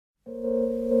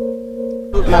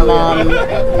My mom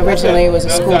originally was a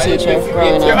school teacher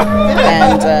growing up,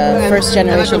 and first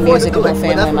generation music in her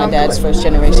family. My dad's first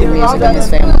generation music in his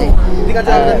family,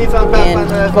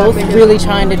 and both really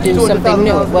trying to do something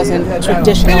new. It wasn't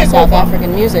traditional South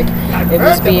African music. It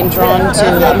was being drawn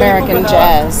to American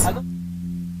jazz.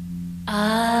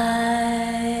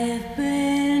 I've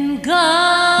been gone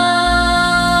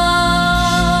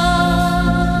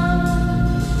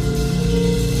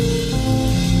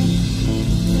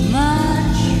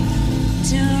much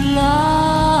too long,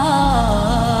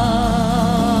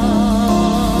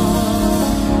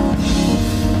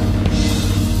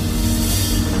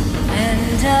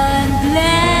 and I'm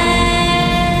glad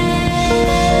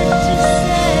to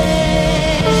say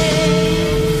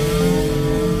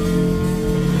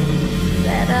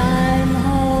that I'm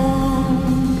home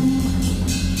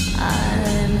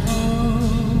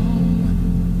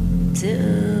to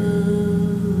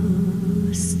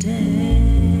stay.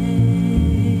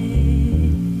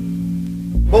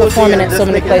 Performing in so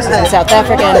many places in South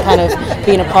Africa and kind of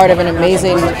being a part of an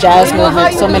amazing jazz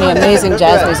movement. So many amazing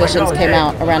jazz musicians came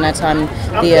out around that time,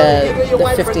 the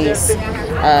 50s,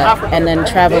 and then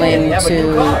traveling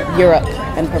to Europe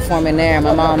and performing there.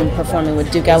 My mom performing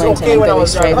with Duke Ellington and Billy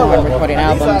Strayhorn, recording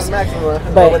albums.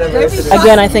 But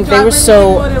again, I think they were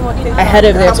so ahead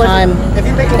of their time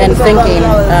and thinking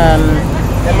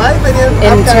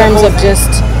in terms of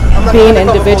just being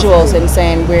individuals and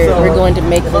saying we're going to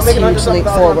make this huge leap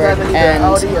forward, and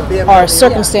our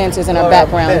circumstances and our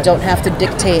background don't have to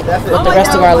dictate what the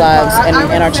rest of our lives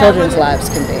and our children's lives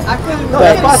can be.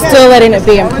 But still letting it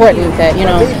be important that, you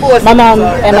know, my mom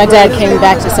and my dad came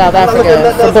back to South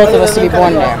Africa for both of us to be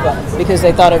born there because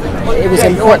they thought it was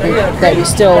important that we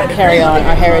still carry on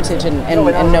our heritage and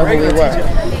know who we were.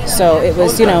 So it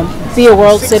was, you know, be a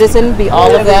world citizen, be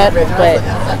all of that, but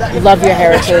love your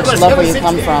heritage, love where you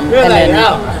come from, and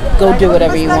then go do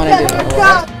whatever you want to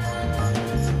do.